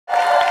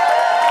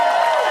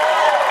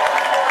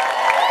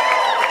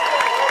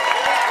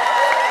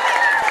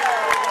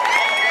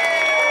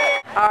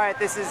All right,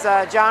 this is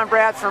John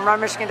Brabbs from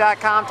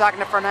RunMichigan.com talking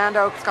to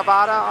Fernando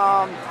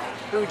Cabada,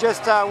 who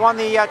just won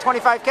the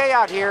 25K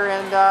out here,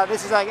 and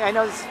this is, I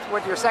know this is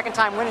what, your second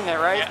time winning it,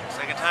 right? Yeah,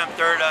 second time,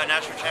 third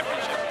national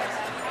championship.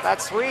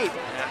 That's sweet.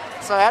 Yeah.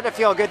 So it had to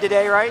feel good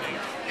today, right?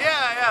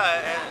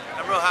 Yeah,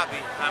 I'm real happy.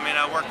 I mean,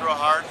 I worked real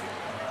hard,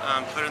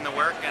 put in the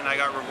work, and I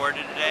got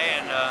rewarded today,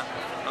 and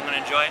I'm going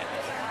to enjoy it.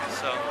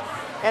 So.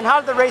 And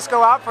how did the race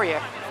go out for you?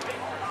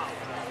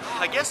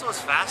 I guess it was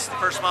fast the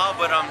first mile,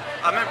 but I'm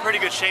in pretty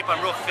good shape. I'm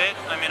real fit.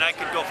 I mean, I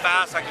could go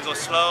fast, I could go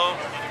slow.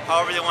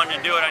 However they wanted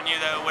to do it, I knew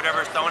that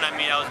whatever's thrown at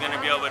me, I was going to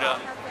be able to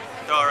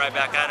throw it right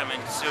back at them and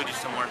still do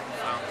some more.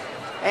 So.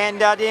 And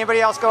did anybody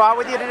else go out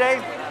with you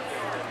today?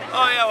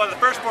 Oh yeah, well the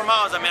first 4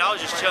 miles, I mean, I was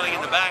just chilling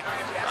in the back.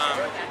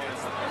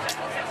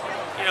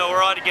 You know,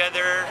 we're all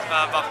together,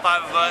 about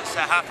 5 of us.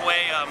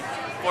 Halfway,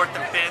 4th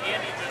and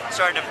 5th,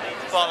 started to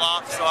fall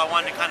off, so I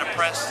wanted to kind of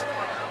press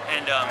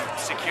and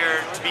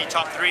secure to be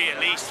top 3 at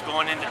least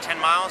going into 10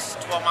 miles,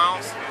 12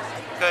 miles.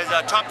 Because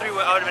top 3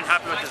 I would have been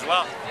happy with as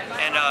well.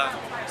 And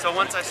so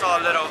once I saw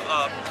a little,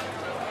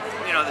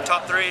 you know, the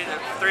top 3, the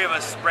 3 of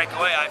us break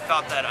away, I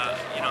felt that,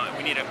 you know,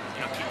 we need to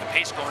keep the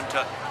pace going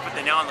to put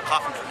the nail in the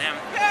coffin for them.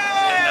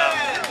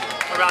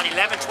 And around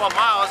 11, 12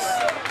 miles,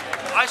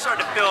 I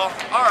started to feel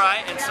all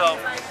right, and so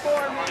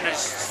I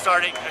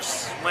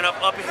just went up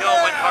a hill,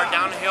 went hard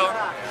down a hill,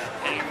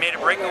 and he made a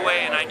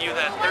breakaway, and I knew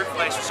that 3rd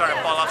place was starting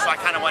to fall off, so I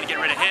kind of wanted to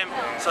get rid of him,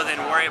 so then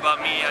worry about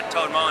me. I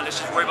told Mo,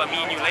 let's just worry about me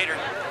and you later,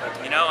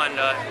 you know, and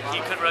he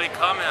couldn't really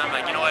come, and I'm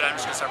like, you know what, I'm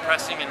just going to start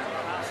pressing, and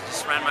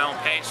just ran my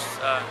own pace.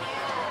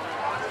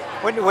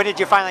 When did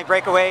you finally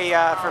break away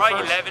for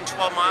Probably first? 11,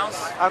 12 miles.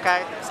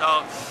 Okay.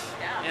 So,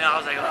 you know, I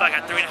was like, I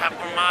got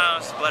 3.5 more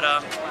miles, but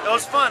it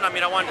was fun. I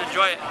mean, I wanted to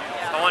enjoy it.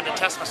 I wanted to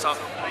test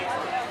myself.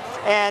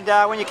 And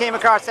when you came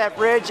across that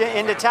bridge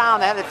into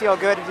town, that had to feel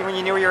good when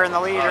you knew you were in the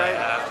lead, right?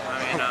 Yeah, I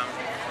mean,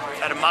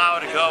 at a mile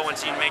to go,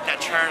 once you make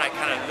that turn, I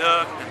kind of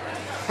looked,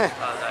 and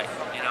I was like,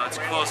 you know, it's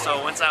cool.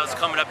 So once I was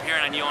coming up here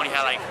and I knew I only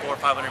had like 400 or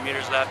 500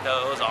 meters left,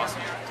 though, it was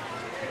awesome.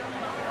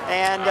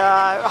 And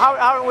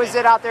how was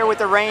it out there with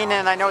the rain?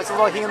 And I know it's a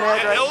little humid.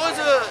 Right? It was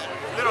a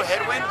little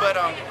headwind, but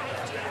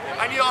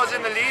I knew I was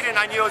in the lead, and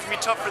I knew it was gonna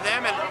be tough for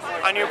them, and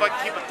I knew if I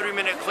could keep a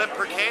 3-minute clip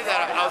per K,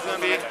 that I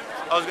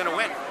was gonna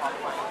win.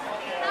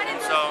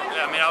 So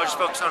yeah, I mean, I was just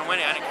focused on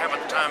winning. I didn't care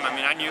about the time. I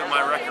mean, I knew my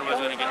record was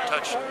gonna get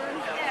touched.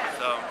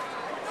 So.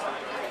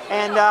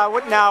 And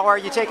what now? Are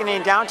you taking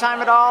any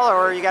downtime at all,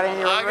 or you got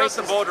any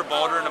races? I got the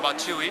Boulder in about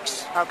 2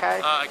 weeks.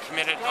 Okay. I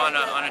committed on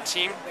a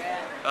team.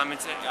 I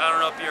don't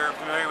know if you're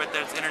familiar with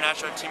it. It's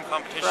international team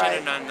competition,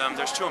 right. And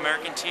there's 2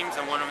 American teams,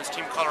 and one of them is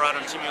Team Colorado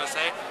and Team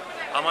USA.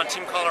 I'm on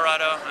Team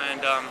Colorado,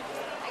 and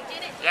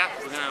yeah,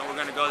 we're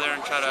gonna go there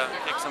and try to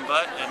kick some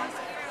butt,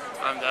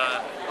 and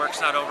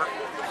work's not over.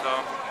 So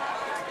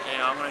you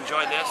know, I'm gonna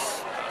enjoy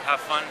this, have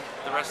fun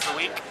the rest of the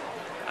week,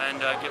 and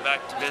get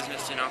back to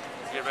business. You know,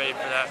 get ready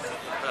for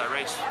that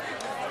race.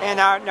 And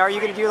are you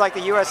gonna do like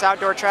the U.S.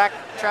 Outdoor Track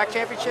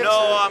Championships?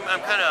 No,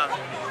 I'm kind of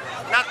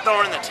not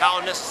throwing in the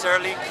towel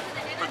necessarily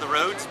for the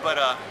roads, but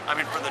I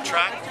mean for the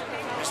track.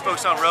 Just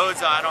focused on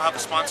roads. I don't have a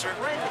sponsor.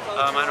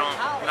 I'm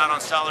not on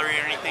salary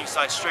or anything,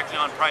 so I strictly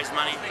on prize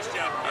money.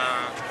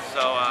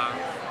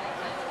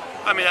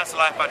 I mean, that's the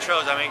life I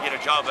chose. I may get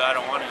a job, but I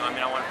don't want to. I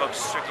mean, I want to focus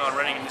strictly on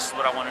running, and this is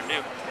what I want to do.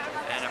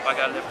 And if I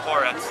got to live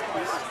poor, that's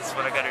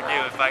what I got to do.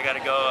 If I got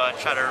to go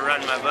try to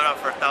run my butt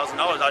off for $1,000,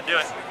 I'll do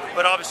it.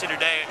 But obviously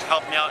today, it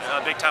helped me out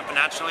big time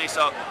financially,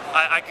 so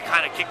I could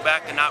kind of kick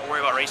back and not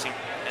worry about racing.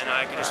 And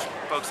I could just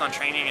focus on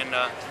training and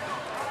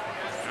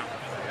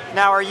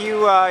Now, are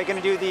you going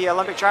to do the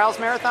Olympic Trials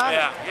Marathon?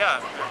 Yeah.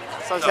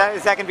 So is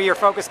that going to be your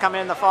focus coming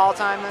in the fall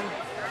time then?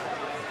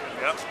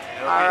 Yep.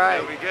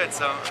 It'll be good.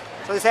 So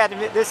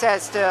this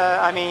has to,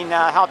 I mean,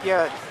 help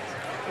you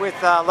with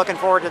looking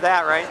forward to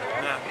that, right?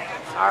 Yeah.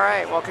 All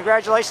right. Well,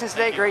 congratulations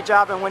today. Great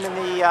job in winning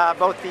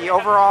both the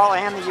overall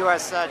and the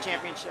U.S.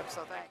 championship.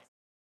 So thanks.